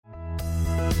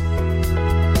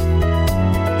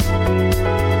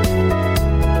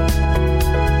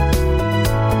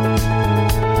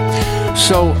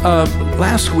So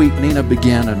last week, Nina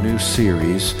began a new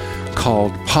series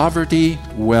called Poverty,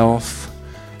 Wealth,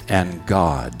 and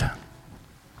God.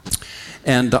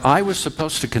 And I was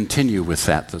supposed to continue with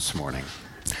that this morning.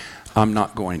 I'm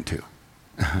not going to.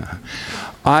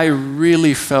 I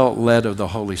really felt led of the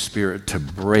Holy Spirit to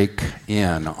break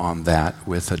in on that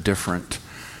with a different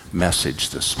message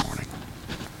this morning.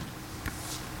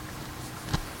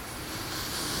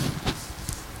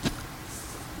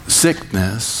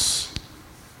 Sickness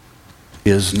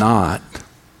is not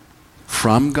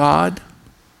from God,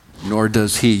 nor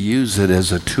does He use it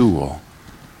as a tool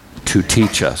to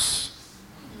teach us.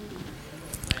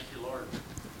 Thank you, Lord.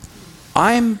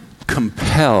 I'm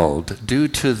compelled, due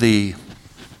to the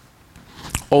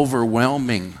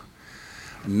overwhelming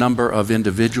number of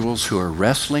individuals who are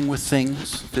wrestling with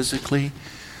things physically.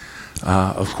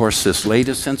 Of course, this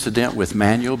latest incident with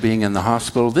Manuel being in the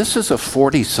hospital, this is a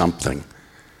 40-something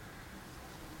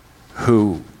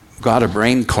who got a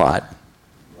blood clot,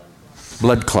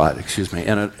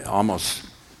 and it almost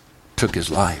took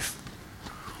his life.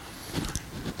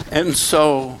 And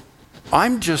so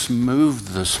I'm just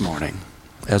moved this morning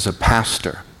as a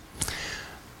pastor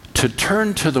to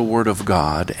turn to the Word of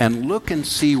God and look and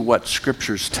see what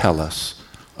Scriptures tell us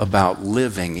about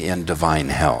living in divine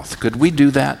health. Could we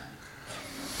do that?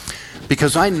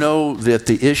 Because I know that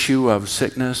the issue of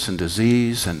sickness and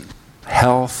disease and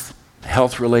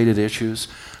health-related issues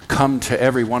come to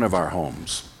every one of our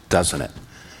homes, doesn't it?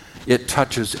 It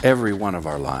touches every one of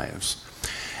our lives.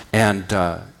 And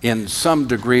in some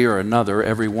degree or another,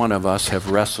 every one of us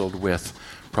have wrestled with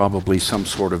probably some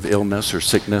sort of illness or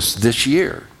sickness this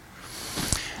year.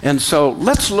 And so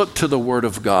let's look to the Word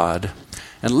of God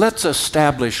and let's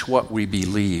establish what we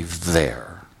believe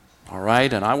there. All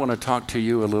right? And I want to talk to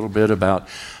you a little bit about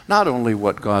not only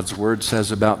what God's Word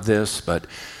says about this, but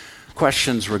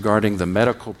questions regarding the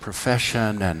medical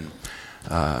profession and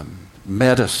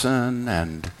medicine,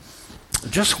 and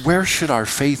just where should our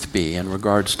faith be in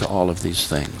regards to all of these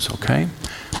things, okay?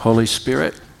 Holy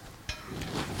Spirit,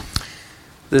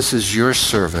 this is your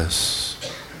service.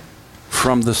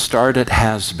 From the start it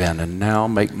has been, and now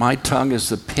make my tongue as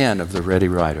the pen of the ready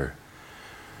writer.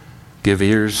 Give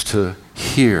ears to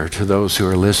hear to those who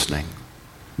are listening,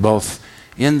 both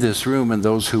in this room and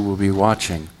those who will be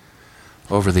watching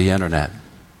over the internet.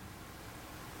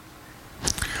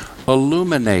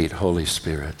 Illuminate, Holy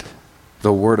Spirit,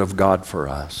 the Word of God for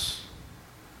us,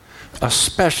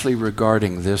 especially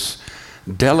regarding this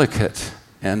delicate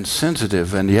and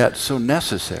sensitive and yet so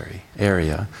necessary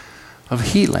area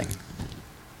of healing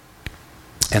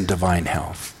and divine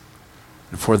health.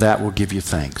 And for that we'll give you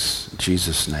thanks. In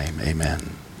Jesus' name,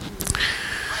 amen.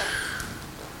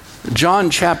 John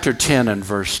chapter 10 and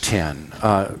verse 10.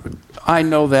 I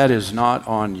know that is not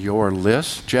on your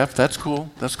list. Jeff, that's cool.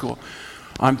 That's cool.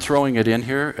 I'm throwing it in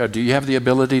here. Do you have the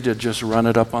ability to just run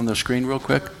it up on the screen real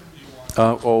quick?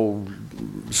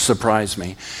 Surprise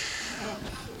me.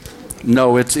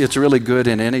 No, it's really good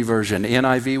in any version.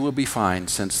 NIV will be fine,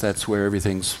 since that's where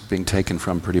everything's being taken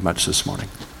from pretty much this morning.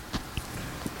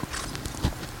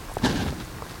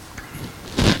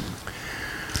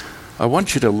 I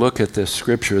want you to look at this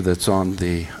scripture that's on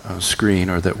the screen,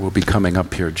 or that will be coming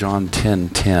up here, John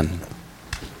 10:10.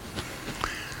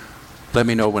 Let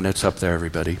me know when it's up there,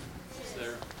 everybody.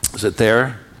 Is it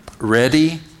there?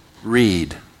 Ready?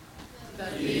 Read. The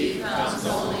thief comes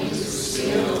only to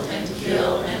steal and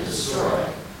kill and destroy.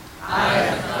 I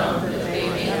have come that they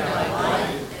may have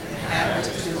life and have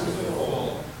it to the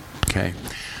full. Okay.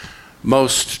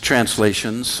 Most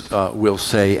translations will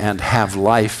say, and have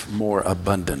life more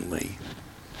abundantly.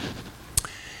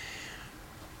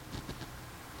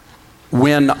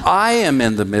 When I am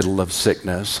in the middle of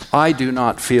sickness, I do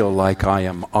not feel like I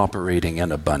am operating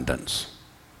in abundance.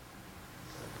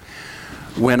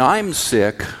 When I'm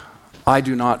sick, I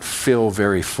do not feel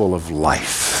very full of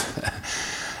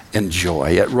life and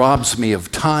joy. It robs me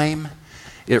of time.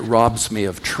 It robs me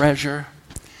of treasure.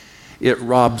 It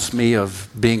robs me of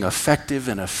being effective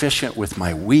and efficient with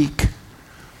my week.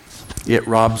 It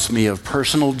robs me of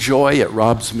personal joy. It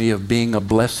robs me of being a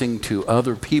blessing to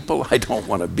other people. I don't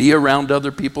want to be around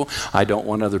other people. I don't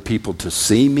want other people to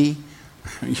see me.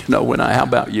 How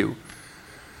about you?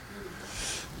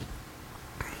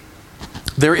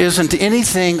 There isn't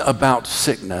anything about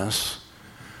sickness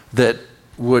that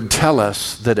would tell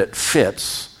us that it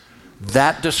fits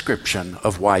that description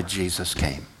of why Jesus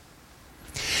came.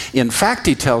 In fact,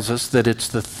 he tells us that it's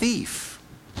the thief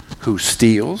who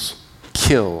steals,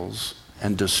 kills,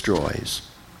 and destroys,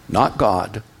 not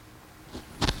God.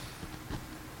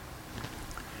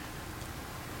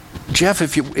 Jeff,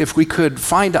 if we could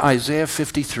find Isaiah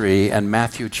 53 and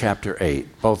Matthew chapter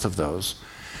 8, both of those,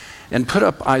 and put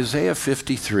up Isaiah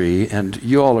 53, and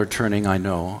you all are turning, I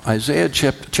know, Isaiah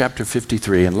chapter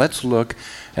 53, and let's look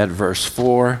at verse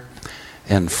 4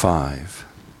 and 5.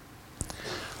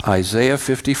 Isaiah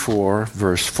 54,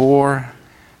 verse 4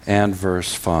 and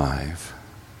verse 5.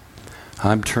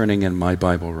 I'm turning in my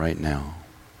Bible right now.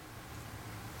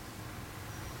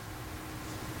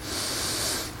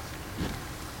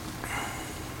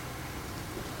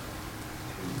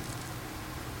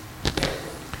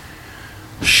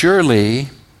 Surely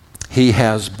he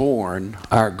has borne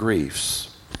our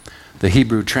griefs. The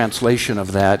Hebrew translation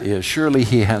of that is, surely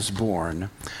he has borne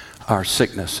our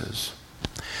sicknesses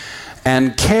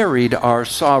and carried our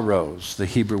sorrows. The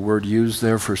Hebrew word used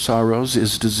there for sorrows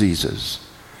is diseases.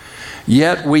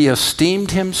 Yet we esteemed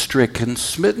him stricken,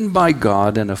 smitten by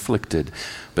God, and afflicted.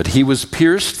 But he was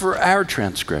pierced for our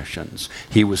transgressions.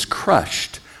 He was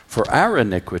crushed for our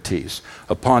iniquities.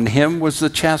 Upon him was the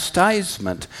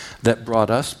chastisement that brought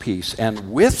us peace,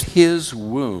 and with his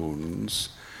wounds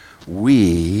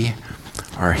we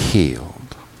are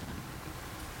healed.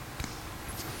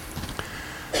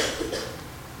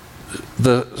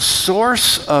 The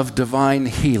source of divine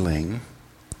healing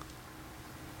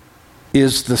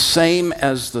is the same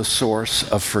as the source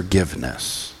of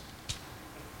forgiveness.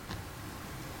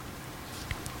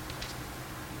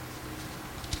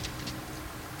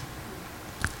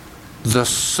 The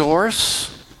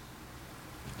source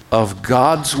of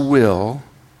God's will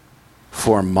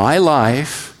for my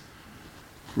life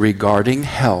regarding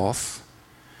health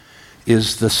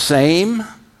is the same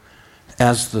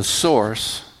as the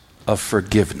source of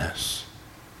forgiveness.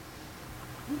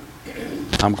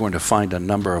 I'm going to find a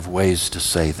number of ways to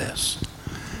say this.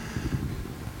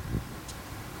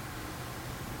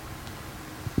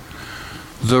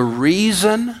 The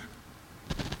reason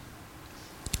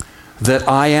that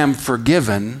I am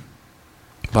forgiven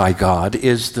by God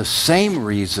is the same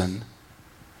reason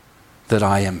that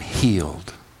I am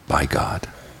healed by God.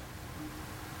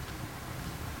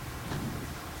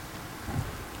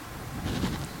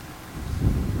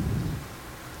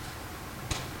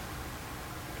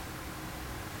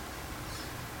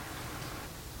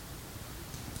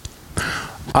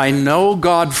 I know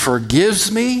God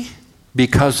forgives me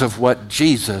because of what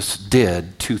Jesus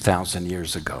did 2,000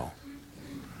 years ago.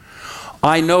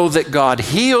 I know that God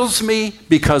heals me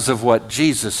because of what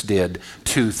Jesus did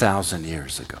 2,000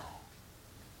 years ago.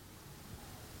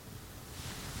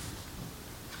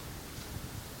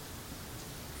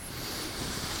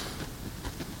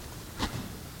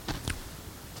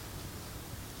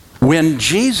 When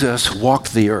Jesus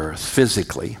walked the earth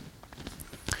physically,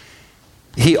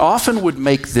 he often would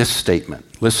make this statement.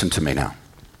 Listen to me now.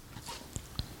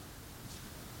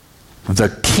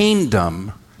 The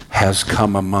kingdom has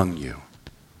come among you.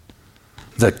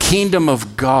 The kingdom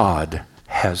of God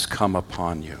has come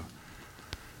upon you.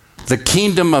 The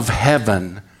kingdom of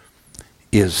heaven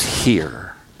is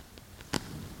here.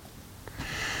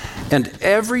 And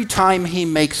every time he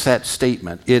makes that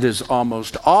statement, it is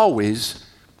almost always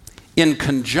in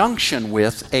conjunction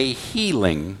with a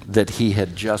healing that he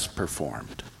had just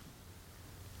performed.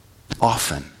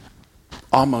 Often.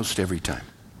 Almost every time.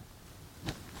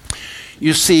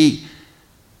 You see,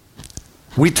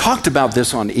 we talked about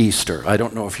this on Easter. I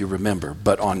don't know if you remember,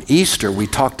 but on Easter we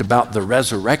talked about the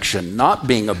resurrection not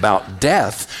being about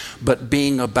death, but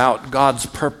being about God's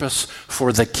purpose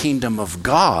for the kingdom of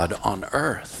God on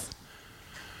earth.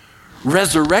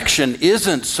 Resurrection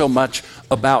isn't so much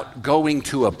about going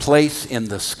to a place in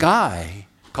the sky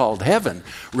called heaven.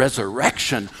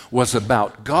 Resurrection was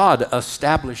about God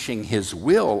establishing his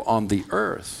will on the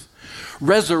earth.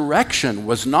 Resurrection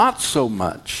was not so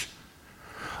much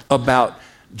about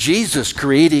Jesus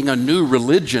creating a new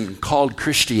religion called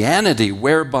Christianity,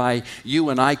 whereby you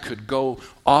and I could go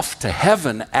off to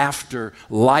heaven after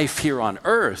life here on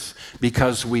earth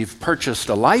because we've purchased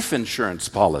a life insurance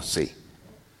policy.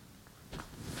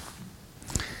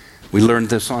 We learned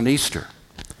this on Easter.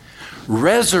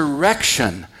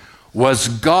 Resurrection was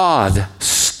God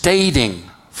stating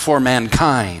for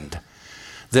mankind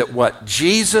that what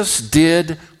Jesus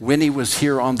did when he was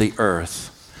here on the earth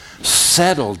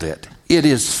settled it. It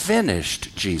is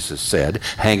finished, Jesus said,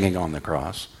 hanging on the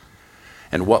cross.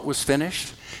 And what was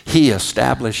finished? He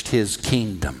established his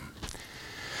kingdom.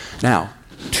 Now,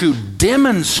 to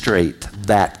demonstrate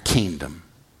that kingdom,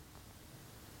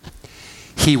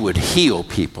 he would heal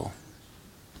people.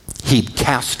 He'd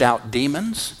cast out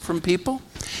demons from people.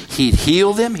 He'd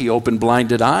heal them. He opened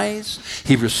blinded eyes.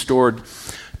 He restored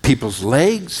people's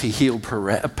legs. He healed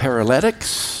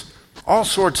paralytics. all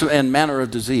sorts of and manner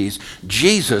of disease,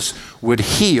 Jesus would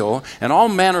heal, and all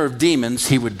manner of demons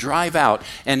he would drive out,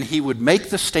 and he would make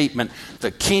the statement,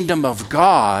 the kingdom of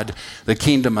God, the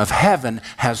kingdom of heaven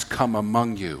has come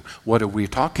among you. What are we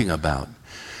talking about?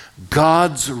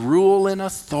 God's rule and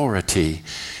authority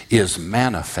is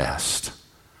manifest.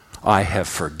 I have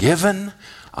forgiven,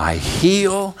 I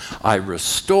heal, I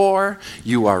restore.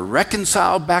 You are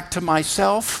reconciled back to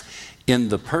myself in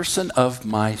the person of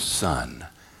my Son.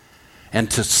 And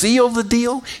to seal the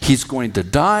deal, he's going to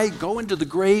die, go into the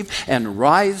grave, and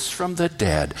rise from the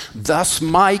dead. Thus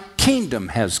my kingdom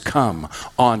has come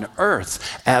on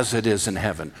earth as it is in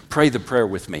heaven. Pray the prayer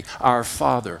with me. Our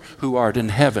Father, who art in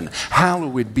heaven,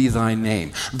 hallowed be thy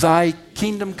name. Thy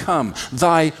kingdom come,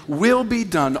 thy will be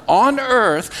done on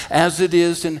earth as it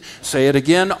is in, say it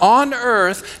again, on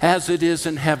earth as it is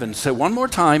in heaven. Say one more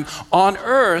time, on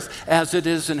earth as it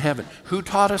is in heaven. Who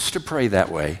taught us to pray that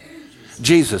way?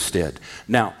 Jesus did.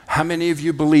 Now, how many of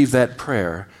you believe that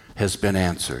prayer has been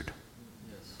answered?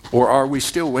 Or are we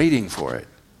still waiting for it?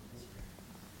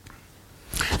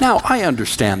 Now, I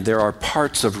understand there are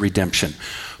parts of redemption,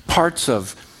 parts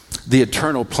of the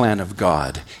eternal plan of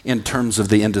God in terms of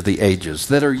the end of the ages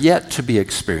that are yet to be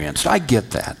experienced. I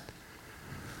get that.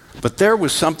 But there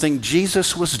was something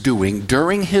Jesus was doing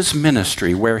during his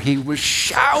ministry where he was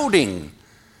shouting,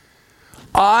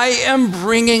 I am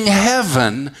bringing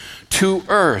heaven to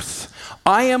earth.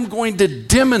 I am going to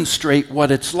demonstrate what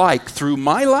it's like through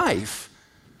my life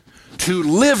to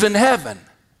live in heaven.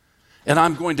 And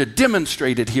I'm going to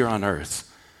demonstrate it here on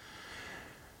earth.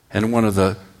 And one of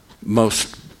the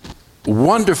most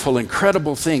wonderful,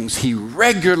 incredible things he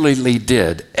regularly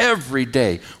did every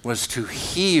day was to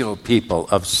heal people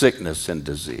of sickness and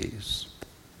disease.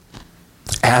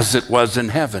 As it was in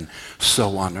heaven,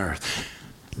 so on earth.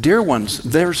 Dear ones,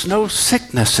 there's no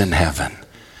sickness in heaven.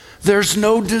 There's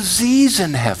no disease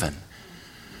in heaven.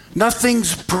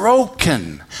 Nothing's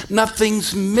broken.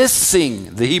 Nothing's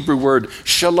missing. The Hebrew word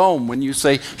shalom, when you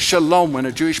say shalom, when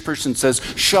a Jewish person says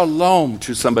shalom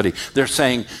to somebody, they're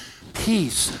saying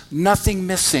peace, nothing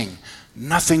missing,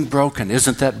 nothing broken.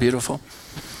 Isn't that beautiful?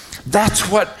 That's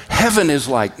what heaven is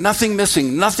like. Nothing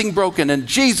missing, nothing broken. And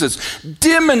Jesus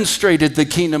demonstrated the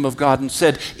kingdom of God and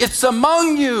said, it's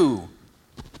among you.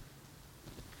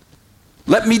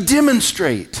 Let me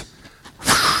demonstrate.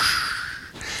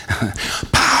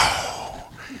 Pow!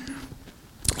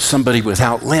 Somebody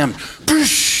without limb,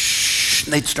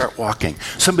 and they'd start walking.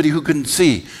 Somebody who couldn't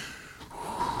see,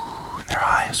 their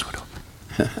eyes would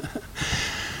open.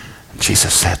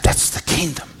 Jesus said, that's the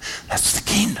kingdom. That's the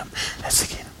kingdom. That's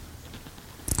the kingdom.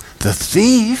 The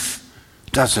thief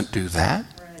doesn't do that.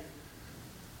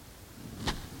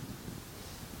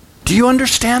 Do you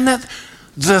understand that?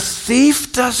 The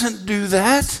thief doesn't do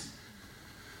that.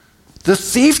 The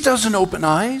thief doesn't open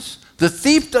eyes. The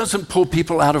thief doesn't pull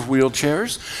people out of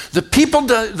wheelchairs.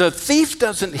 The thief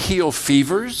doesn't heal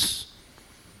fevers.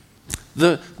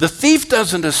 The thief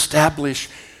doesn't establish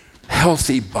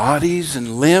healthy bodies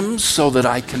and limbs so that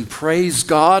I can praise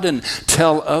God and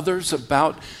tell others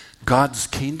about God's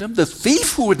kingdom. The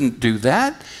thief wouldn't do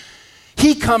that.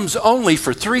 He comes only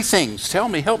for three things. Tell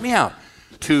me, help me out.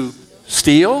 To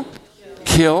steal,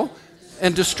 kill,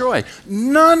 and destroy.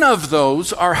 None of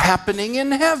those are happening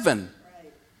in heaven.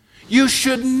 You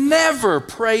should never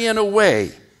pray in a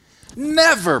way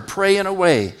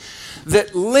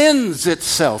that lends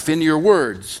itself in your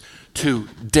words to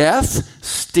death,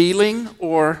 stealing,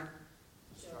 or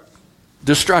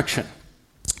destruction.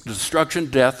 Destruction,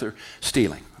 death, or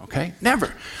stealing. Okay?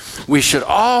 Never. We should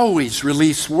always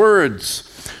release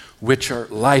words which are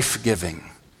life-giving.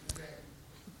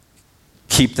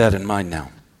 Keep that in mind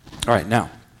now. All right, now.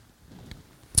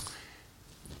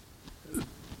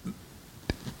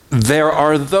 There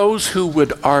are those who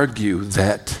would argue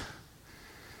that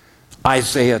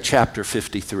Isaiah chapter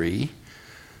 53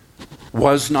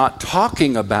 was not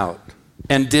talking about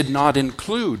and did not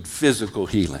include physical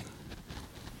healing,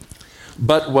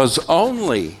 but was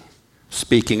only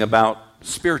speaking about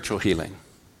spiritual healing.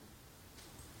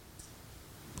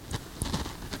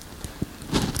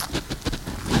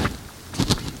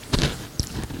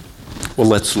 Well,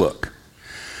 let's look.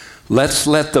 Let's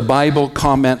let the Bible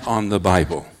comment on the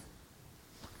Bible.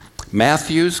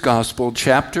 Matthew's Gospel,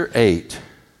 chapter 8.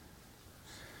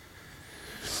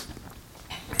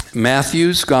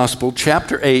 Matthew's Gospel,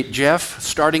 chapter 8, Jeff,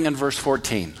 starting in verse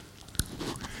 14.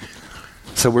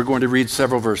 So we're going to read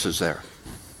several verses there.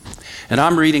 And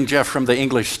I'm reading, Jeff, from the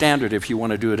English Standard, if you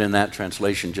want to do it in that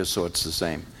translation, just so it's the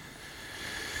same.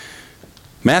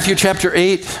 Matthew chapter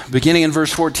 8, beginning in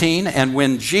verse 14, and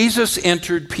when Jesus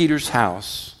entered Peter's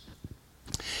house,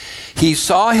 he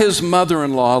saw his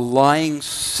mother-in-law lying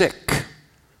sick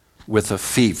with a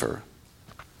fever.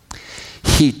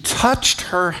 He touched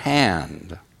her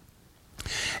hand,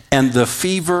 and the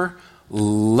fever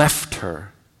left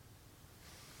her.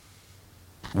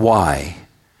 Why?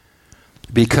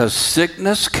 Because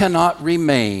sickness cannot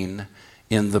remain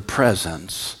in the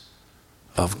presence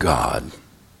of God.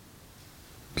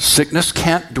 Sickness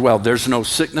can't dwell. There's no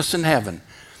sickness in heaven.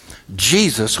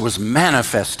 Jesus was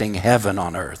manifesting heaven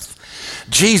on earth.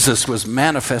 Jesus was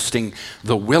manifesting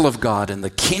the will of God and the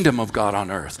kingdom of God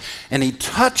on earth. And he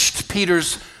touched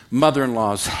Peter's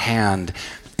mother-in-law's hand,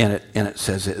 and it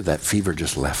says that fever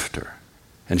just left her.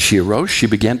 And she arose, she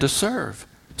began to serve.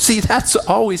 See, that's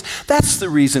the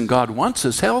reason God wants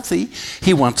us healthy.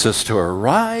 He wants us to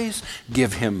arise,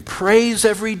 give him praise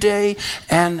every day,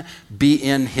 and be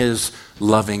in his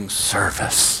loving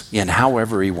service in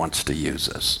however he wants to use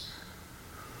us.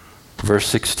 Verse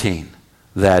 16,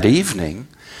 that evening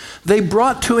they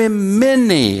brought to him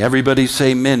many, everybody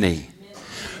say many,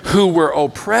 who were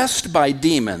oppressed by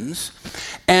demons,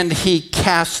 and he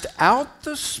cast out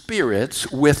the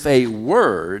spirits with a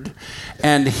word,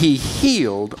 and he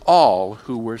healed all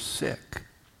who were sick.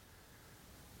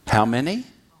 How many?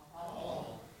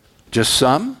 Just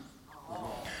some?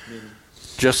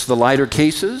 Just the lighter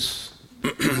cases?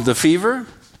 The fever?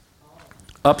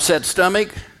 Upset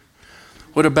stomach?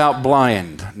 What about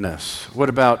blindness? What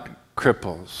about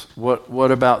cripples?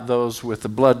 What about those with a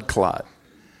blood clot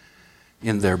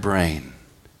in their brain?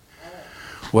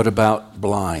 What about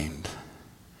blind?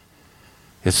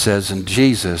 It says, and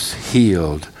Jesus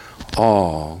healed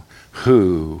all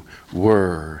who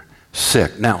were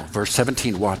sick. Now, verse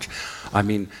 17, watch.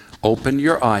 Open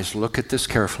your eyes. Look at this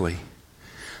carefully.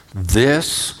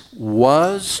 This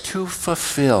was to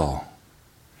fulfill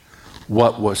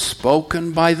what was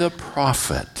spoken by the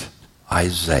prophet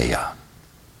Isaiah.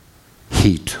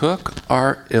 He took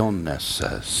our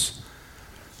illnesses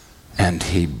and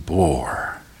he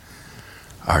bore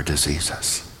our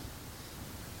diseases.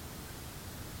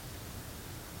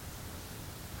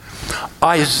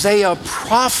 Isaiah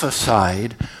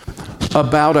prophesied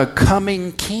about a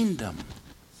coming kingdom.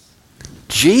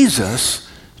 Jesus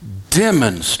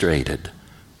demonstrated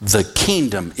the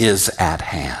kingdom is at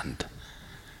hand.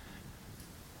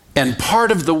 And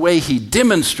part of the way he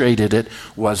demonstrated it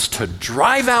was to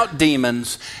drive out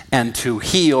demons and to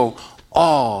heal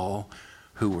all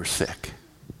who were sick.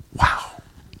 Wow.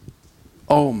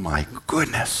 Oh my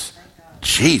goodness.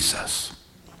 Jesus.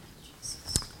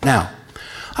 Now,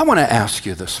 I want to ask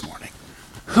you this morning,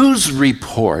 whose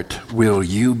report will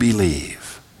you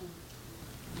believe?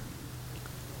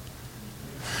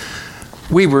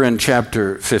 We were in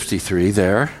chapter 53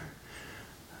 there.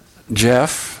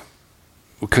 Jeff,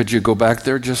 could you go back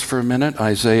there just for a minute?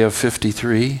 Isaiah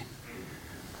 53.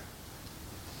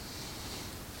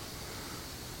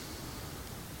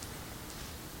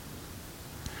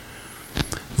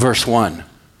 Verse 1.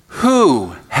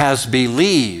 Who has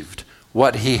believed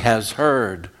what he has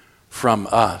heard from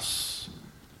us?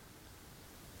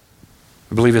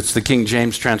 I believe it's the King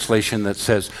James translation that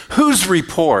says, whose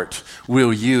report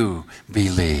will you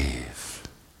believe?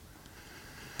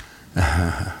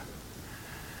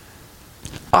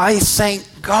 I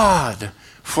thank God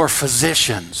for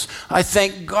physicians. I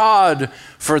thank God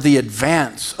for the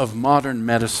advance of modern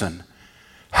medicine.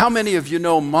 How many of you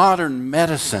know modern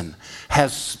medicine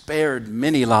has spared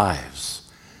many lives,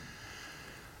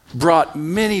 brought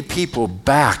many people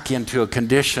back into a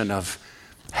condition of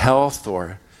health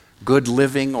or good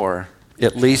living, or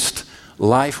at least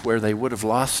life where they would have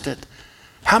lost it?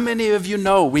 How many of you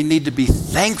know we need to be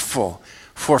thankful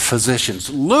for physicians?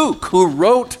 Luke, who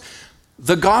wrote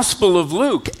the Gospel of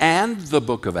Luke and the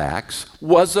book of Acts,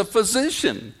 was a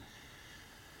physician.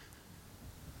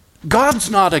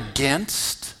 God's not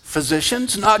against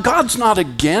physicians. God's not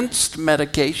against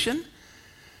medication.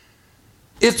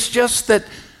 It's just that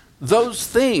those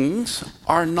things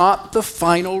are not the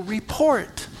final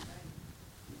report.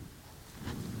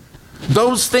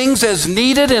 Those things, as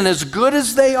needed and as good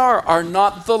as they are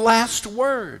not the last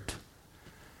word.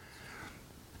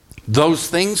 Those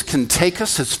things can take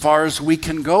us as far as we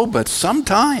can go, but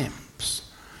sometimes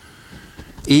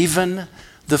even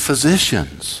the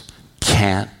physicians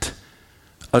can't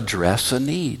address a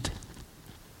need.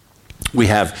 We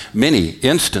have many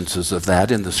instances of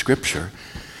that in the scripture,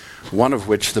 one of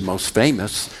which, the most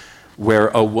famous, where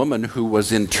a woman who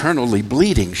was internally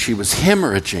bleeding, she was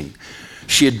hemorrhaging.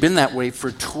 She had been that way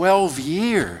for 12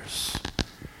 years.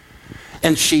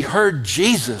 And she heard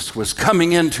Jesus was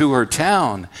coming into her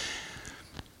town.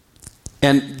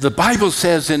 And the Bible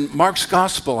says in Mark's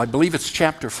Gospel, I believe it's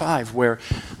chapter 5, where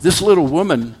this little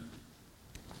woman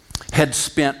had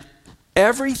spent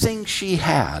everything she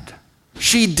had.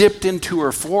 She dipped into her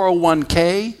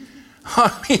 401k.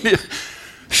 I mean,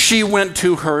 she went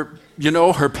to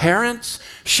her parents.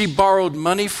 She borrowed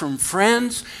money from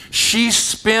friends. She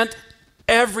spent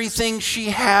everything she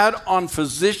had on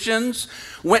physicians,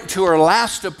 went to her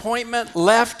last appointment,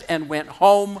 left, and went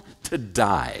home to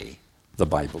die, the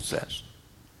Bible says.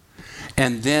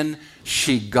 And then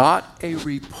she got a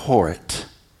report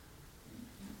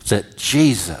that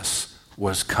Jesus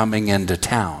was coming into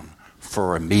town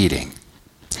for a meeting.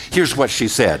 Here's what she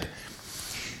said.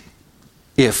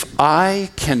 If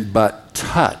I can but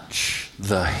touch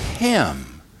the hem,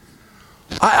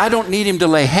 I don't need him to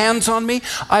lay hands on me.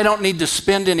 I don't need to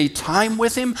spend any time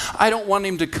with him. I don't want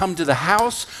him to come to the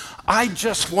house. I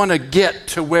just want to get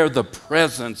to where the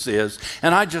presence is,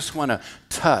 and I just want to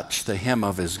touch the hem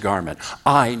of his garment.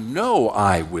 I know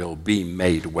I will be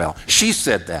made well. She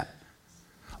said that.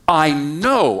 I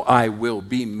know I will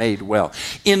be made well.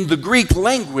 In the Greek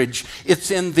language,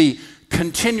 it's in the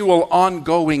continual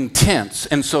ongoing tense.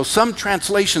 And so some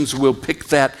translations will pick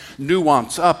that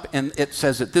nuance up, and it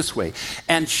says it this way.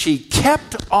 And she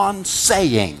kept on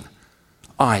saying,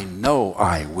 I know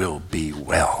I will be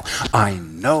well. I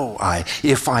know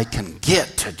if I can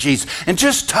get to Jesus and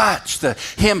just touch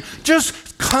him,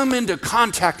 just come into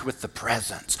contact with the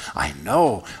presence, I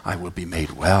know I will be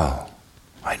made well.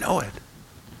 I know it.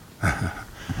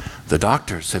 The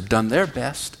doctors have done their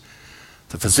best.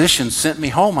 The physician sent me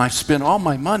home. I spent all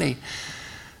my money.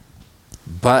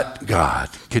 But God.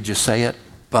 Could you say it?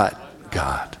 But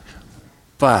God.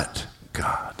 But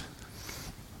God.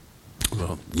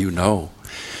 Well,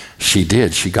 she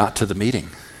did. She got to the meeting.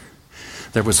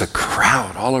 There was a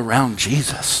crowd all around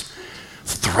Jesus.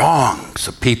 Throngs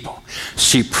of people.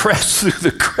 She pressed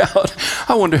through the crowd.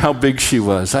 I wonder how big she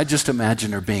was. I just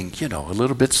imagine her being, a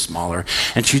little bit smaller.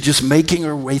 And she just making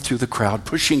her way through the crowd,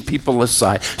 pushing people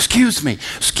aside. Excuse me,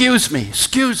 excuse me,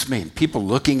 excuse me. And people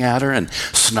looking at her and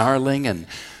snarling and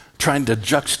trying to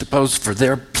juxtapose for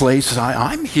their place.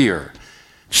 I'm here.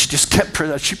 She just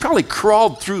she probably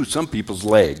crawled through some people's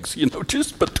legs,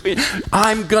 just between.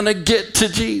 I'm going to get to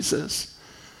Jesus.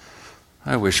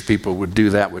 I wish people would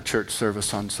do that with church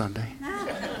service on Sunday.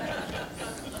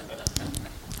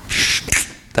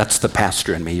 That's the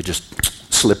pastor in me. You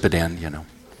just slip it in,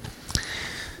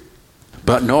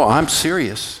 But no, I'm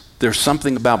serious. There's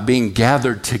something about being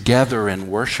gathered together in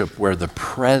worship where the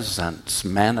presence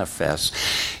manifests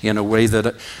in a way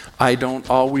that I don't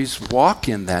always walk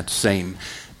in that same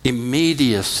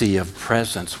immediacy of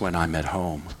presence when I'm at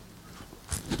home.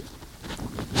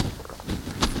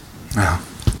 Now,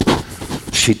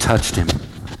 she touched him.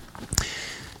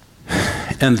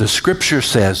 And the scripture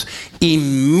says,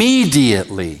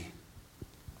 immediately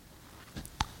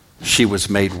she was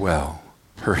made well.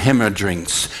 Her hemorrhaging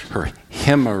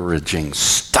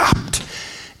stopped,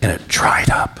 and it dried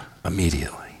up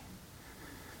immediately.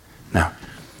 Now,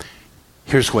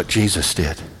 here's what Jesus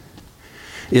did.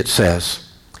 It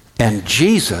says, and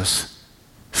Jesus,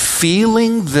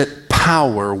 feeling that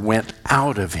power went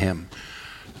out of him,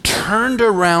 turned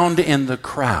around in the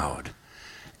crowd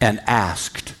and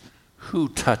asked, who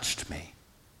touched me?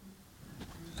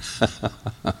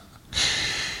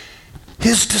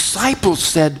 His disciples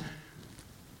said,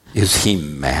 is he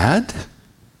mad?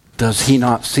 Does he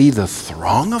not see the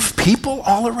throng of people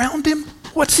all around him?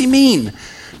 What's he mean?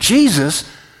 Jesus,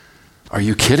 are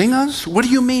you kidding us? What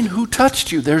do you mean, who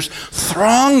touched you? There's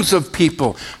throngs of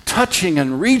people touching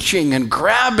and reaching and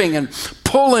grabbing and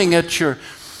pulling at your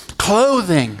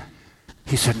clothing.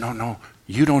 He said, no,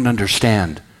 you don't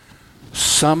understand.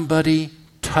 Somebody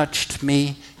touched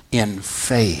me in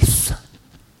faith.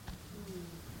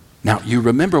 Now, you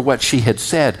remember what she had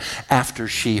said after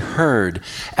she heard,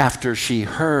 after she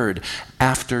heard,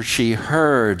 after she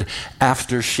heard,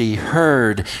 after she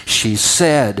heard. She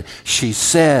said,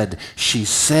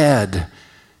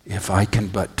 if I can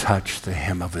but touch the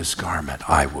hem of his garment,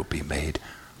 I will be made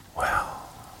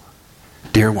well.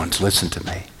 Dear ones, listen to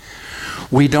me.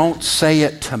 We don't say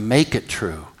it to make it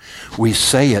true. We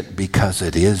say it because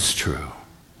it is true.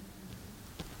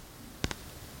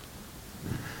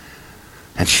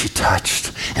 And she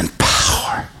touched, and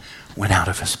power went out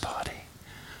of his body.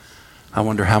 I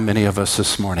wonder how many of us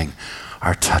this morning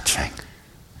are touching.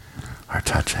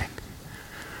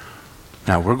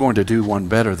 Now, we're going to do one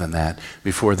better than that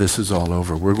before this is all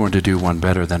over. We're going to do one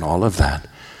better than all of that.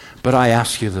 But I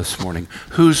ask you this morning,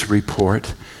 whose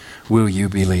report will you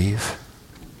believe?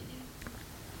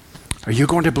 Are you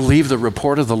going to believe the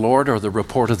report of the Lord or the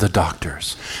report of the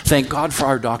doctors? Thank God for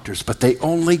our doctors, but they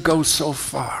only go so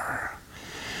far.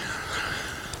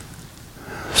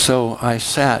 So I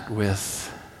sat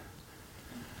with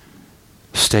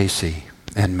Stacy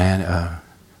and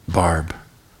Barb,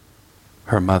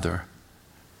 her mother,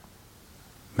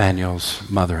 Manuel's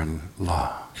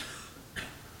mother-in-law.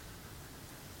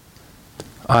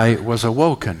 I was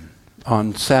awoken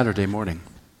on Saturday morning.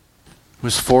 It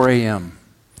was 4 a.m.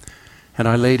 and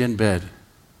I laid in bed.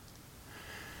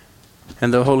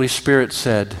 And the Holy Spirit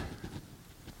said,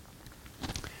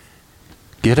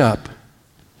 get up,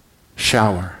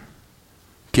 shower,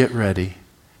 get ready,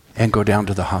 and go down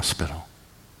to the hospital.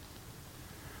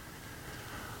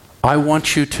 I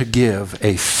want you to give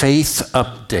a faith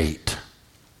update.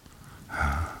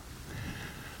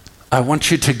 I want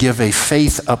you to give a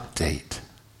faith update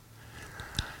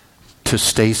to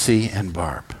Stacy and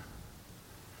Barb.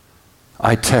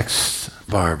 I text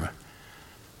Barb.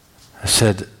 I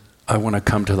said, I want to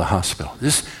come to the hospital.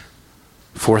 This is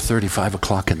 4:30, 5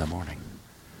 o'clock in the morning.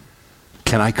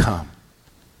 Can I come?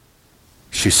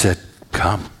 She said,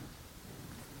 come.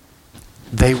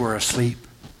 They were asleep.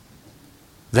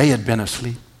 They had been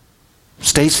asleep.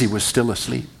 Stacy was still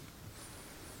asleep.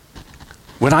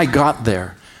 When I got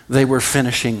there, they were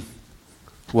finishing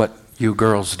what you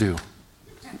girls do.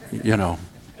 You know.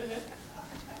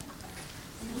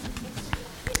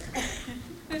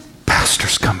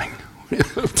 Pastor's coming.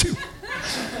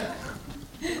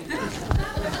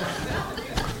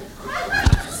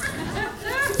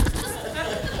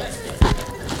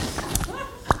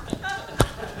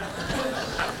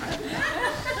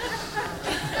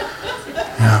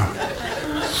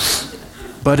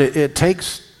 But it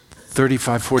takes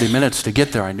 35, 40 minutes to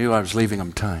get there. I knew I was leaving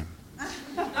them time.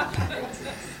 Okay.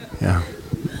 Yeah.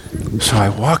 So I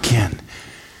walk in.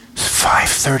 It's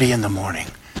 5:30 in the morning.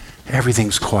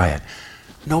 Everything's quiet.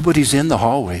 Nobody's in the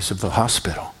hallways of the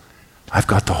hospital. I've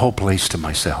got the whole place to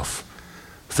myself.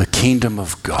 The kingdom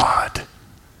of God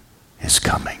is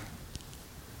coming.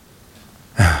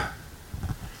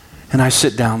 And I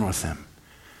sit down with them.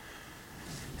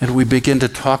 And we begin to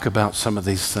talk about some of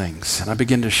these things. And I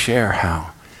begin to share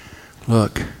how,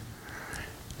 look,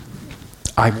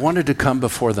 I wanted to come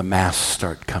before the mass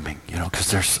start coming, because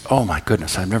there's, oh my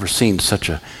goodness, I've never seen such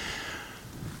a,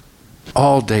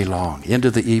 all day long,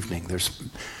 into the evening, there's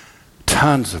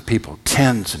tons of people,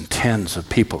 tens and tens of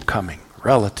people coming,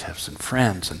 relatives and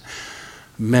friends and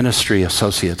ministry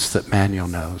associates that Manuel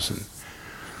knows. And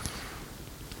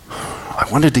I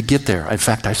wanted to get there. In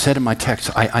fact, I said in my text,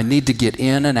 I need to get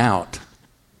in and out.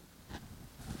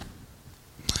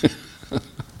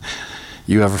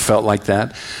 You ever felt like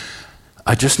that?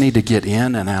 I just need to get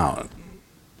in and out.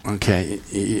 Okay,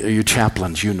 you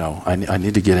chaplains, you know, I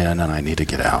need to get in and I need to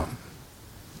get out.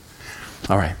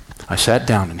 All right, I sat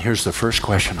down and here's the first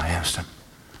question I asked him.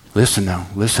 Listen now,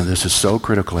 listen, this is so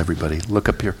critical, everybody. Look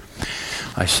up here.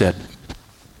 I said,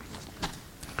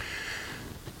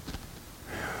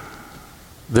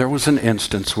 there was an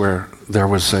instance where there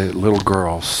was a little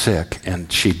girl sick and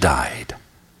she died.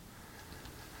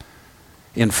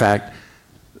 In fact,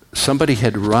 somebody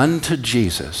had run to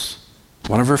Jesus,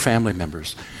 one of her family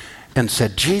members, and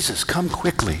said, Jesus, come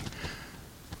quickly.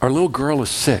 Our little girl is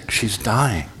sick. She's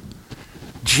dying.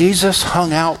 Jesus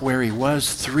hung out where he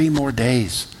was 3 more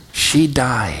days. She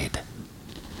died.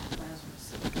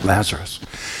 Lazarus.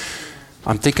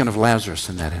 I'm thinking of Lazarus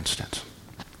in that instance.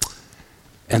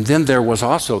 And then there was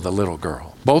also the little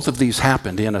girl. Both of these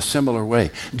happened in a similar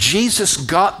way. Jesus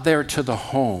got there to the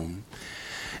home,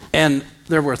 and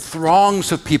there were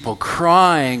throngs of people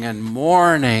crying and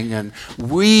mourning and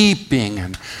weeping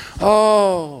and,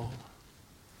 oh.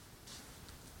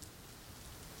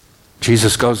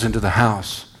 Jesus goes into the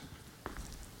house.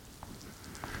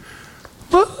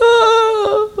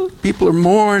 People are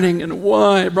mourning and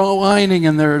whining,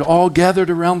 and they're all gathered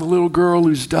around the little girl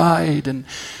who's died. And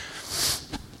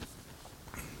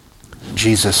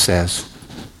Jesus says,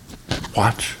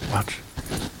 watch.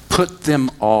 Put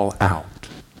them all out.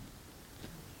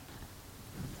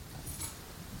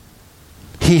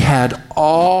 He had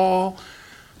all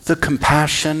the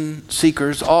compassion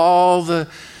seekers, all the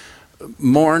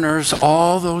mourners,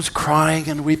 all those crying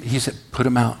and weeping. He said, put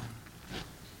them out.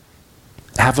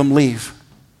 Have them leave.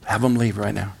 Have them leave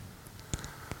right now.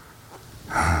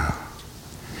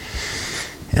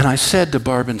 And I said to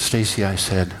Barb and Stacy, I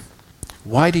said,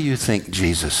 why do you think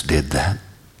Jesus did that?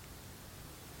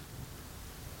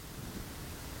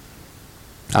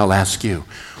 I'll ask you,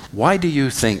 why do you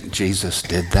think Jesus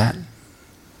did that?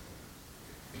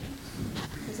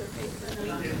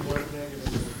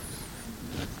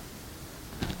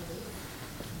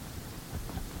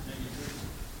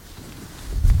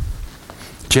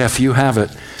 Jeff, you have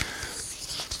it.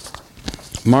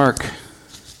 Mark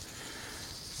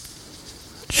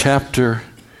chapter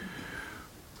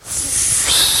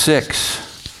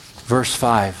 6, verse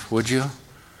 5, would you?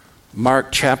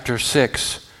 Mark chapter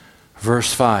 6,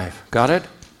 verse 5. Got it?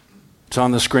 It's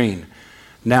on the screen.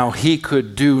 Now he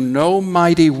could do no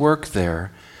mighty work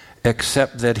there,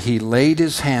 except that he laid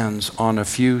his hands on a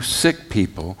few sick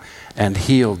people and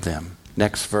healed them.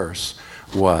 Next verse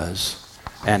was,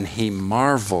 and he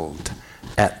marveled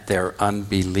at their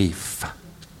unbelief.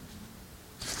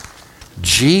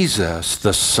 Jesus,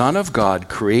 the Son of God,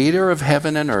 creator of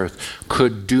heaven and earth,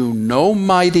 could do no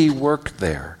mighty work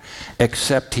there,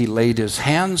 except he laid his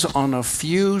hands on a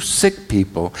few sick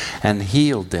people and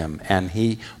healed them, and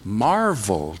he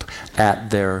marveled at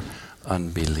their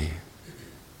unbelief.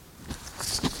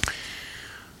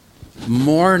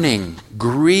 Mourning,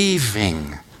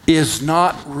 grieving is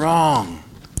not wrong.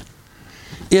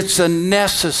 It's a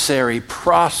necessary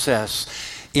process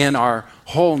in our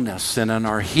wholeness and in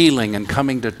our healing and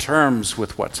coming to terms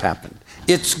with what's happened.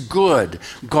 It's good.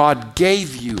 God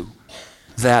gave you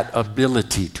that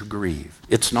ability to grieve.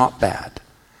 It's not bad.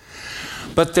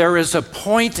 But there is a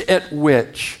point at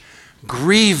which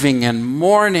grieving and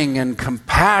mourning and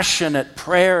compassionate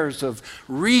prayers of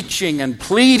reaching and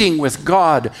pleading with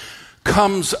God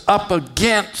comes up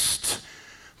against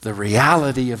the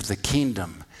reality of the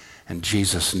kingdom. And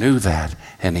Jesus knew that,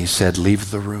 and he said,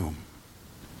 leave the room.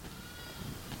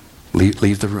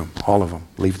 Leave the room. All of them,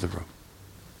 leave the room.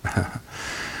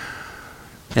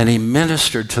 And he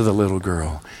ministered to the little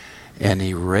girl, and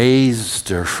he raised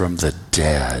her from the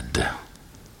dead.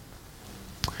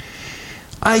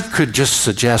 I could just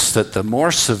suggest that the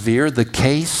more severe the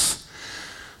case,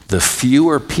 the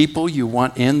fewer people you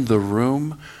want in the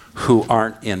room who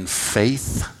aren't in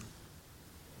faith.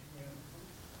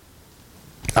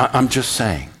 I'm just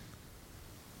saying.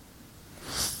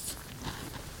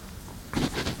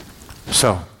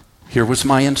 So, here was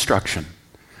my instruction.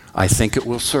 I think it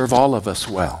will serve all of us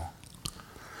well.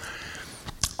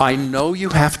 I know you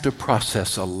have to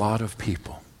process a lot of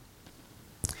people.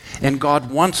 And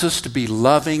God wants us to be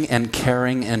loving and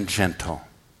caring and gentle.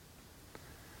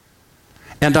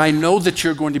 And I know that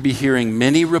you're going to be hearing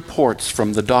many reports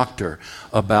from the doctor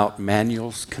about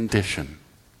Manuel's condition.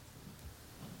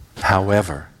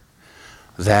 However,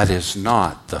 that is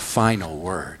not the final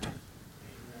word.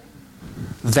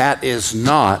 That is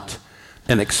not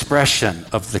an expression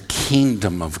of the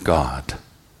kingdom of God.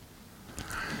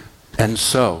 And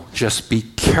so, just be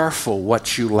careful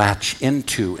what you latch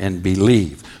into and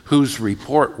believe. Whose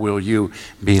report will you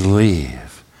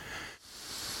believe?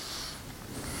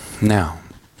 Now,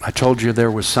 I told you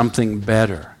there was something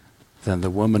better than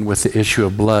the woman with the issue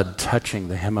of blood touching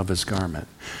the hem of his garment.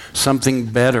 Something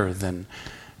better than,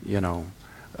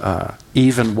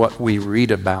 even what we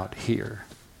read about here.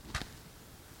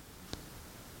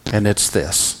 And it's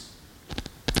this.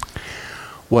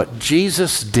 What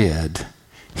Jesus did,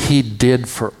 he did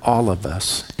for all of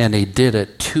us, and he did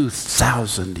it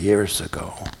 2,000 years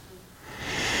ago.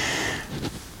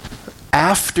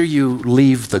 After you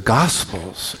leave the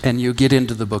Gospels and you get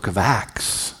into the book of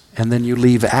Acts, and then you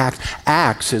leave Acts,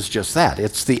 Acts is just that.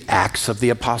 It's the Acts of the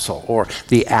Apostle, or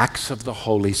the Acts of the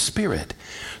Holy Spirit.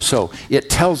 So it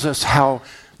tells us how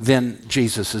then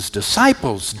Jesus'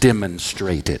 disciples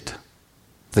demonstrated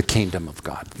the kingdom of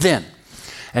God. Then,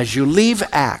 as you leave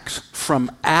Acts, from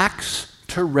Acts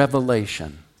to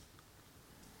Revelation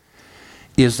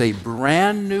is a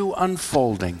brand new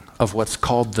unfolding of what's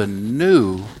called the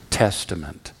New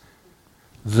Testament,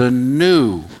 the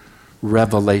new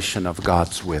revelation of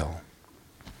God's will.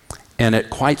 And it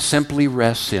quite simply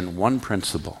rests in one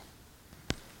principle.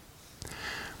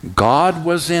 God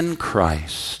was in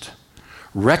Christ,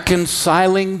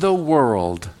 reconciling the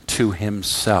world to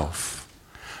himself,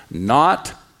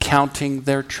 not counting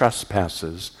their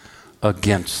trespasses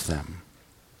against them.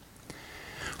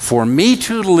 For me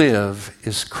to live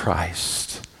is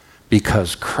Christ,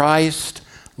 because Christ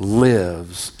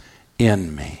lives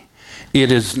in me.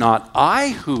 It is not I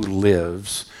who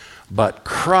lives, but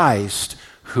Christ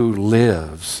who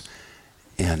lives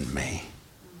in me.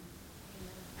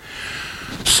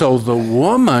 So the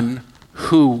woman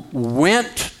who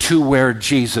went to where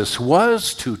Jesus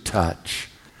was to touch,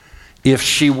 if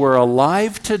she were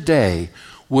alive today,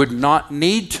 would not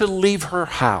need to leave her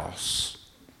house.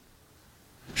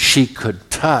 She could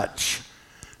touch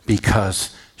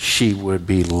because she would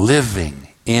be living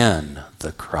in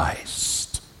the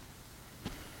Christ.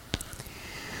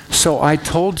 So I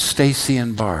told Stacy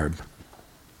and Barb,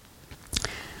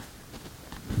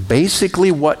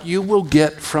 basically what you will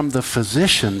get from the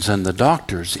physicians and the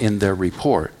doctors in their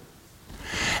report,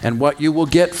 and what you will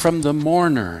get from the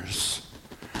mourners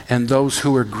and those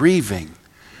who are grieving,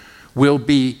 will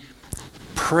be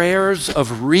prayers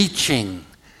of reaching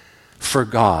for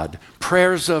God,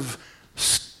 prayers of,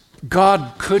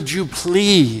 God, could you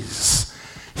please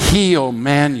heal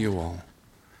Manuel?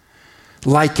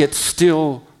 Like it's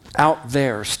still out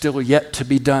there, still yet to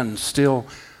be done, still,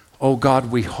 oh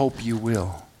God, we hope you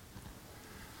will.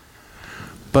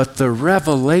 But the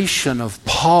revelation of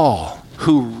Paul,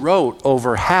 who wrote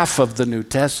over half of the New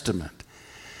Testament,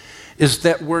 is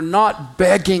that we're not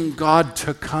begging God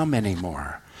to come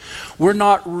anymore. We're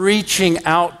not reaching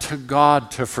out to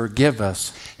God to forgive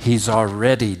us. He's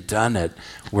already done it.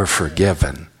 We're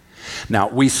forgiven. Now,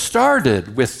 we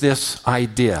started with this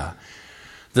idea.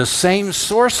 The same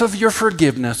source of your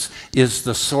forgiveness is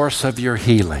the source of your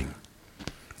healing.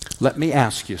 Let me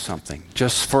ask you something,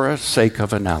 just for the sake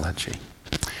of analogy.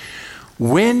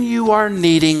 When you are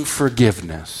needing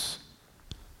forgiveness,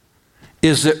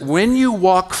 is it when you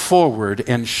walk forward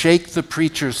and shake the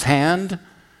preacher's hand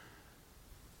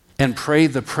and pray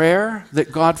the prayer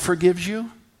that God forgives you?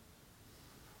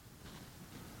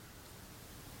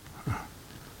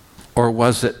 Or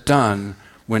was it done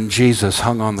when Jesus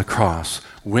hung on the cross,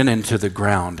 went into the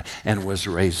ground, and was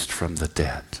raised from the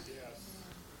dead?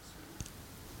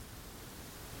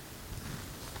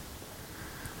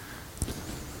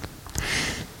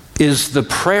 Is the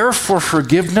prayer for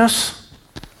forgiveness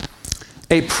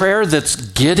a prayer that's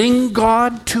getting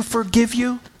God to forgive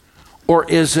you? Or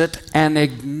is it an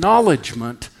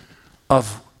acknowledgement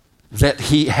of that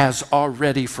He has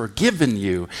already forgiven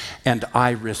you and I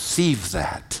receive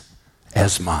that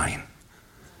as mine?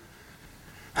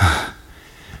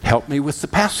 Help me with the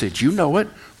passage. You know it.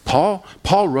 Paul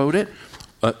wrote it.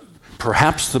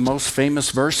 Perhaps the most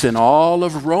famous verse in all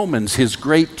of Romans, his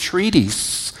great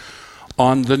treatise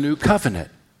on the new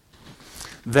covenant.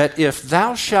 That if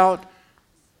thou shalt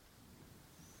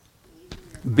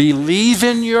believe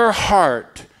in your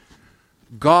heart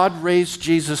God raised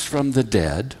Jesus from the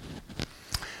dead,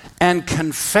 and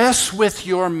confess with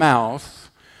your mouth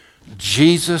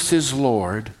Jesus is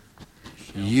Lord,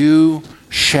 you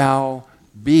shall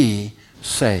be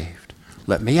saved.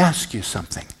 Let me ask you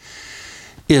something.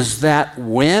 Is that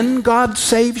when God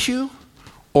saves you,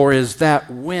 or is that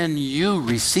when you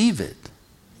receive it?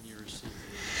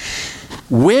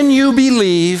 When you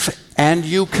believe and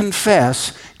you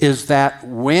confess, is that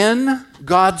when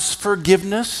God's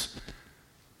forgiveness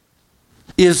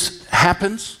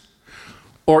happens?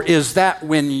 Or is that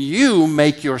when you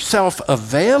make yourself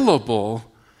available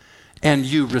and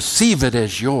you receive it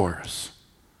as yours?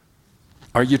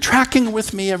 Are you tracking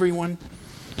with me, everyone?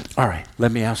 All right,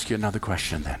 let me ask you another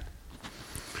question then.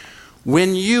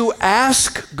 When you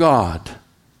ask God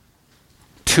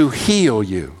to heal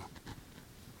you,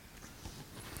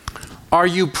 are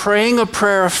you praying a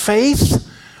prayer of faith,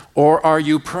 or are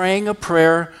you praying a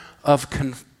prayer of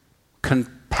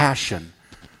compassion,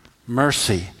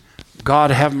 mercy?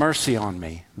 God, have mercy on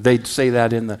me. They'd say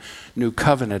that in the New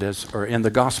Covenant or in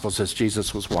the Gospels as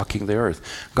Jesus was walking the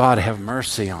earth. God, have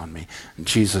mercy on me. And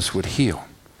Jesus would heal.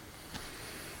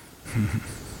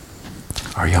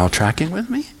 Are y'all tracking with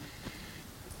me?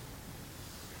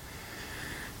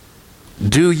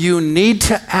 Do you need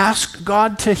to ask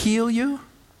God to heal you?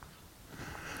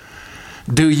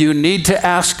 Do you need to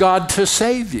ask God to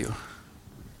save you?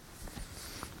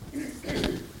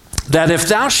 That if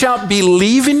thou shalt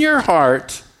believe in your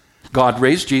heart, God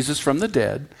raised Jesus from the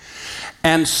dead,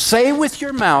 and say with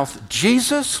your mouth,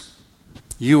 Jesus,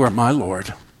 you are my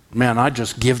Lord. Man, I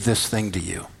just give this thing to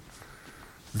you.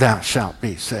 Thou shalt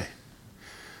be saved.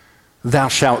 Thou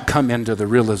shalt come into the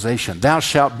realization. Thou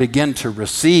shalt begin to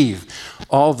receive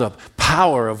all the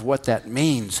power of what that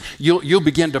means. You'll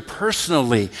begin to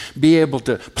personally be able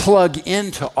to plug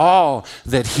into all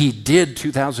that He did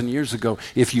 2,000 years ago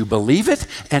if you believe it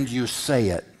and you say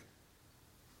it.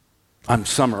 I'm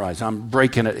summarizing. I'm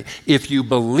breaking it. If you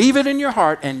believe it in your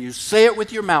heart and you say it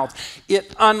with your mouth,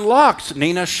 it unlocks.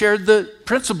 Nina shared the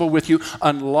principle with you,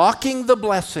 unlocking the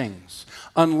blessings.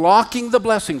 Unlocking the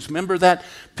blessings. Remember that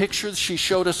picture she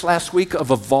showed us last week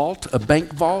of a vault, a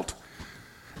bank vault?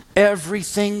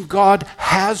 Everything God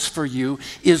has for you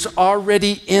is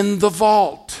already in the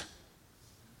vault.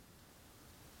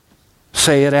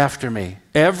 Say it after me.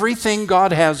 Everything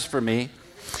God has for me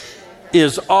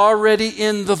is already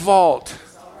in the vault.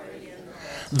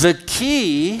 The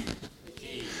key,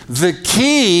 the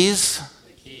keys,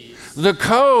 the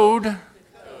code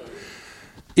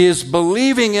is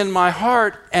believing in my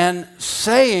heart and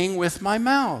saying with my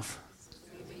mouth.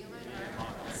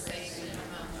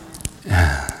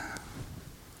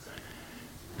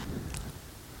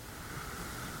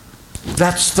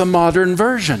 That's the modern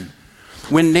version.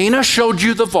 When Nina showed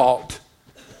you the vault,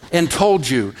 and told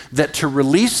you that to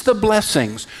release the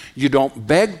blessings, you don't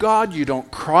beg God, you don't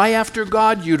cry after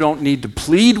God, you don't need to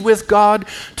plead with God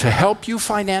to help you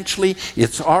financially.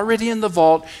 It's already in the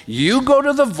vault. You go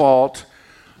to the vault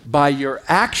by your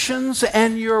actions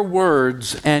and your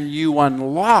words, and you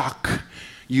unlock,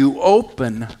 you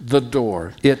open the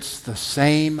door. It's the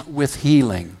same with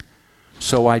healing.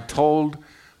 So I told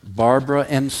Barbara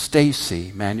and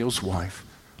Stacy, Manuel's wife,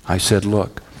 I said,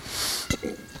 look,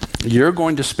 you're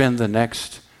going to spend the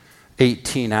next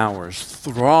 18 hours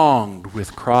thronged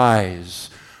with cries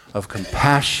of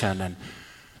compassion and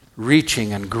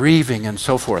reaching and grieving and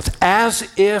so forth,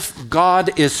 as if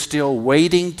God is still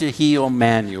waiting to heal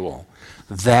Manuel.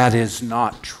 That is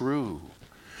not true.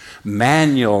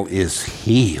 Manuel is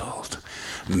healed.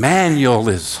 Manuel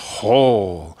is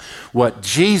whole. What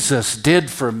Jesus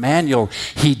did for Manuel,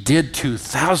 he did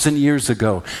 2,000 years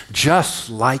ago, just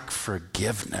like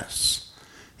forgiveness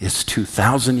is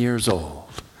 2,000 years old.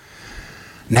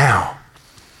 Now,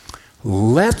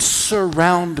 let's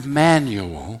surround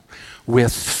Manuel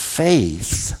with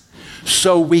faith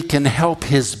so we can help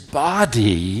his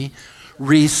body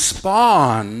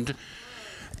respond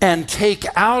and take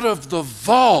out of the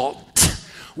vault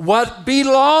what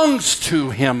belongs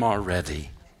to him already.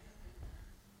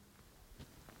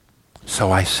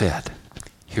 So I said,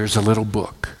 here's a little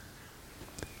book,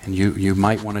 and you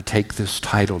might want to take this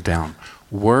title down,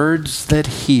 Words That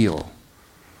Heal.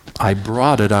 I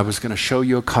brought it. I was going to show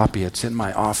you a copy. It's in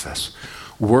my office.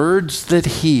 Words That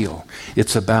Heal.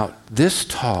 It's about this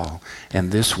tall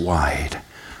and this wide.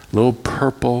 Little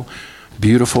purple,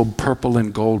 beautiful purple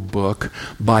and gold book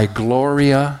by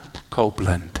Gloria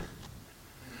Copeland.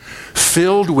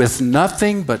 Filled with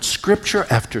nothing but scripture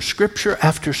after scripture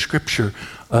after scripture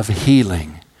of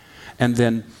healing. And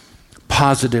then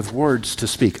positive words to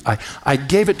speak. I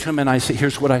gave it to him and I said,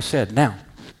 here's what I said. Now,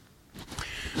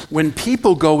 when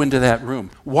people go into that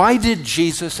room, why did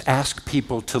Jesus ask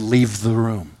people to leave the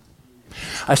room?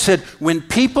 I said, when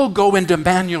people go into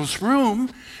Manuel's room,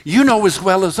 you know as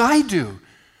well as I do,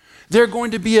 they're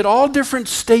going to be at all different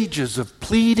stages of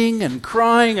pleading and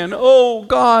crying and, oh,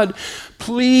 God,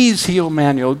 please heal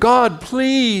Manuel. God,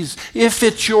 please, if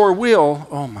it's your will.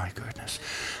 Oh, my goodness.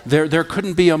 There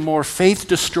couldn't be a more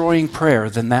faith-destroying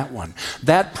prayer than that one.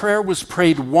 That prayer was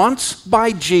prayed once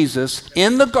by Jesus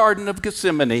in the Garden of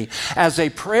Gethsemane as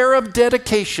a prayer of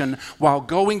dedication while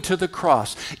going to the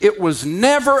cross. It was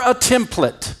never a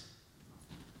template.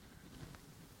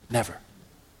 Never.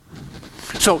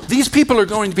 So these people are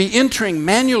going to be entering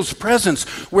Manuel's presence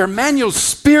where Manuel's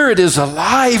spirit is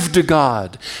alive to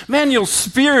God. Manuel's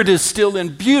spirit is still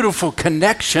in beautiful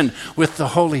connection with the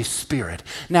Holy Spirit.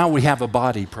 Now we have a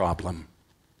body problem.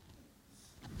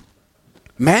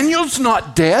 Manuel's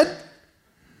not dead.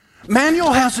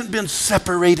 Manuel hasn't been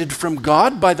separated from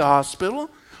God by the hospital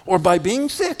or by being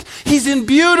sick. He's in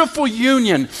beautiful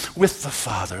union with the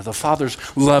Father. The Father's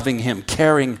loving him,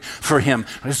 caring for him.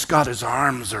 He's got his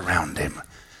arms around him.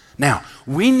 Now,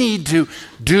 we need to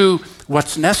do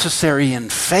what's necessary in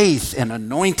faith and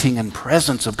anointing and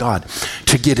presence of God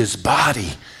to get his body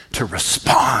to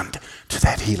respond to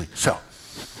that healing. So,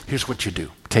 here's what you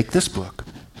do. Take this book,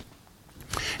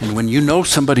 and when you know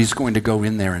somebody's going to go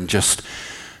in there and just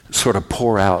sort of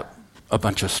pour out a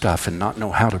bunch of stuff and not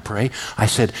know how to pray, I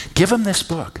said, give them this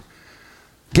book.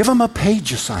 Give them a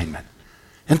page assignment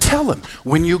and tell them,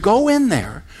 when you go in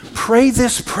there, pray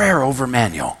this prayer over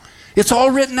Manuel. It's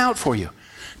all written out for you.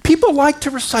 People like to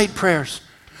recite prayers.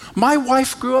 My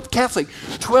wife grew up Catholic,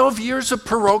 12 years of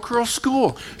parochial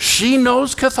school. She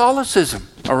knows Catholicism,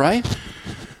 all right?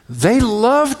 They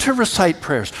love to recite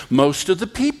prayers. Most of the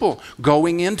people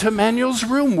going into Manuel's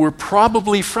room were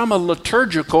probably from a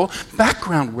liturgical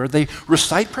background where they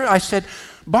recite prayer. I said,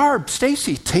 Barb,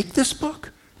 Stacy, take this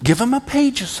book. Give them a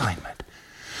page assignment.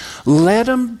 Let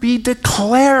them be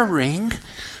declaring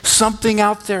something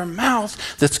out their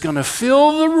mouth that's going to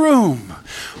fill the room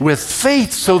with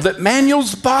faith so that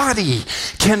Manuel's body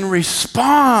can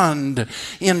respond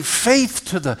in faith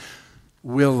to the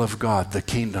will of God, the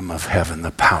kingdom of heaven,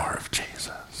 the power of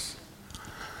Jesus.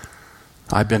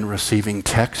 I've been receiving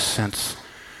texts since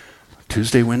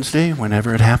Tuesday, Wednesday,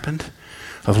 whenever it happened,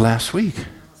 of last week.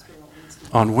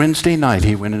 On Wednesday night,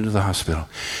 he went into the hospital.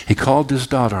 He called his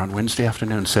daughter on Wednesday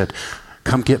afternoon and said,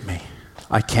 come get me.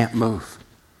 I can't move.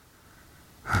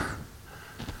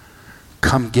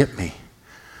 Come get me.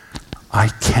 I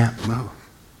can't move.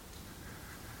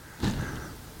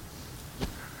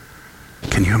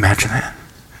 Can you imagine that?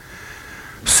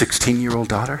 16-year-old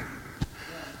daughter?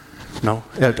 No,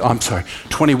 I'm sorry,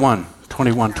 21,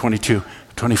 22,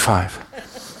 25.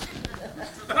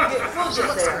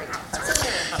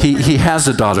 He has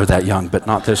a daughter that young, but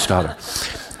not this daughter.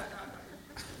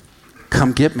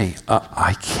 Come get me.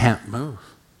 I can't move.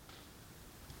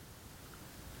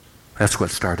 That's what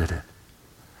started it.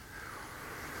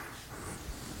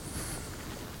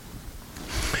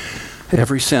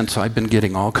 Ever since, I've been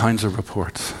getting all kinds of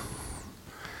reports.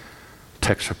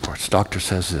 Text reports. Doctor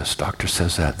says this. Doctor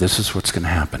says that. This is what's going to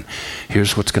happen.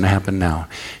 Here's what's going to happen now.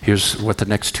 Here's what the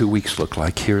next 2 weeks look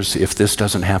like. Here's if this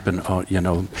doesn't happen. Oh,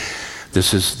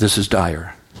 this is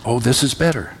dire. Oh, this is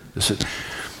better.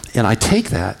 And I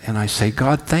take that and I say,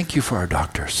 God, thank you for our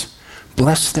doctors.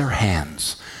 Bless their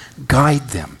hands. Guide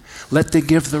them. Let them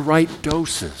give the right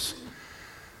doses.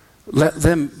 Let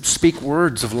them speak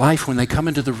words of life when they come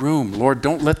into the room. Lord,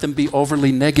 don't let them be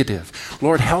overly negative.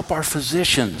 Lord, help our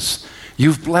physicians.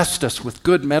 You've blessed us with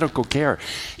good medical care.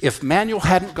 If Manuel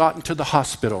hadn't gotten to the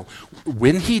hospital,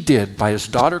 when he did, by his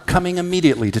daughter coming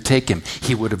immediately to take him,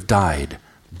 he would have died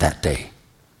that day.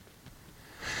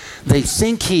 They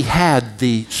think he had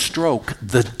the stroke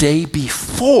the day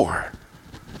before.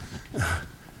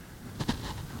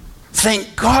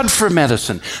 Thank God for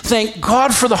medicine. Thank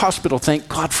God for the hospital. Thank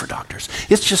God for doctors.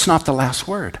 It's just not the last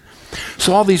word.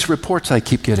 So all these reports I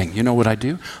keep getting, you know what I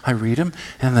do? I read them,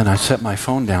 and then I set my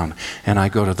phone down, and I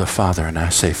go to the Father, and I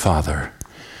say, Father,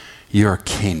 your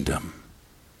kingdom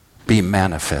be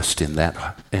manifest in that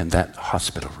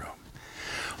hospital room.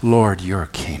 Lord, your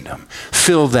kingdom.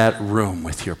 Fill that room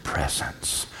with your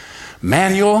presence.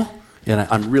 Manuel, and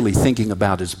I'm really thinking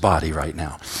about his body right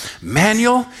now.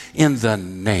 Manuel, in the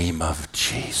name of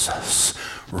Jesus,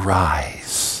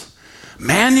 rise.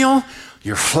 Manuel,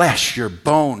 your flesh, your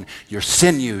bone, your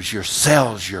sinews, your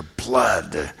cells, your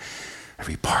blood,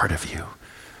 every part of you,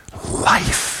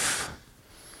 life,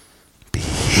 be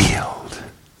healed.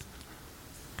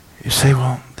 You say,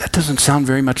 well, that doesn't sound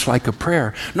very much like a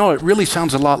prayer. No, it really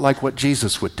sounds a lot like what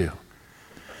Jesus would do.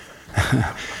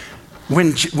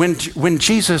 When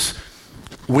Jesus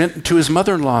went to his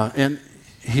mother-in-law and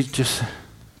he just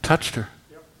touched her.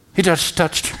 He just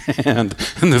touched her hand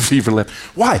and the fever left.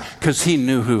 Why? Because he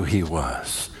knew who he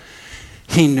was.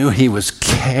 He knew he was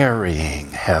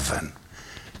carrying heaven.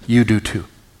 You do too.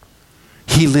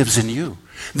 He lives in you.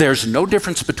 There's no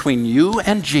difference between you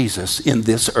and Jesus in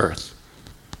this earth.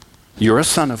 You're a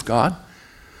son of God.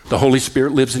 The Holy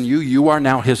Spirit lives in you. You are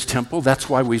now his temple. That's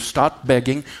why we've stopped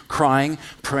begging, crying,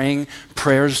 praying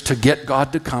prayers to get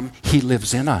God to come. He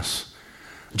lives in us.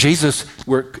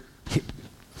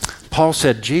 Paul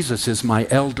said, Jesus is my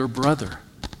elder brother.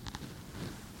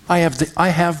 I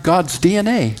have God's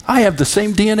DNA. I have the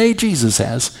same DNA Jesus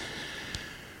has.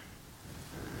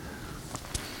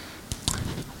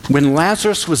 When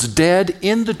Lazarus was dead,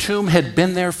 in the tomb, had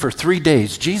been there for 3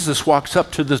 days, Jesus walks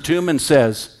up to the tomb and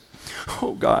says,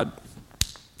 oh God,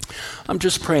 I'm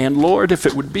just praying, Lord, if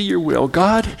it would be your will,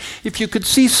 God, if you could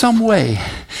see some way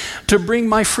to bring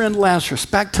my friend Lazarus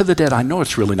back to the dead. I know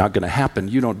it's really not going to happen.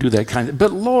 You don't do that kind of,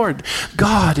 but Lord,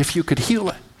 God, if you could heal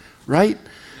it, right?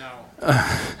 No.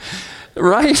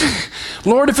 Right?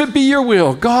 Lord, if it be your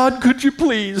will, God, could you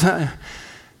please?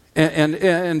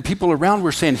 And people around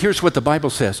were saying, here's what the Bible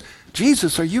says.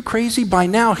 Jesus, are you crazy? By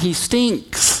now he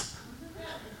stinks.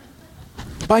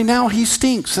 By now he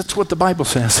stinks. That's what the Bible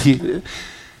says.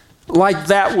 Like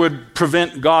that would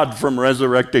prevent God from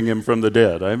resurrecting him from the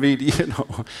dead. I mean,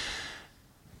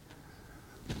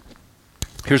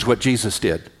 Here's what Jesus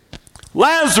did.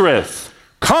 Lazarus,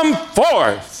 come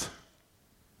forth.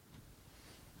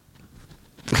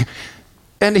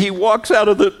 And he walks out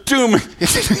of the tomb.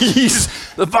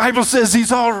 The Bible says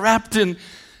he's all wrapped in.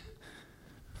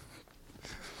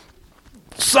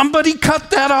 Somebody cut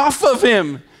that off of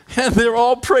him. And they're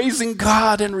all praising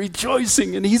God and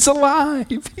rejoicing. And he's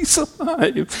alive. He's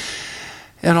alive.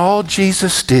 And all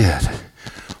Jesus did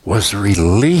was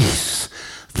release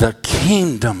the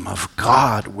kingdom of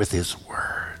God with his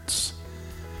words.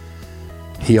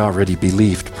 He already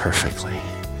believed perfectly.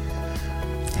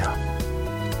 Yeah.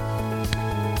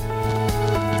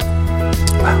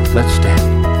 Wow, let's stand.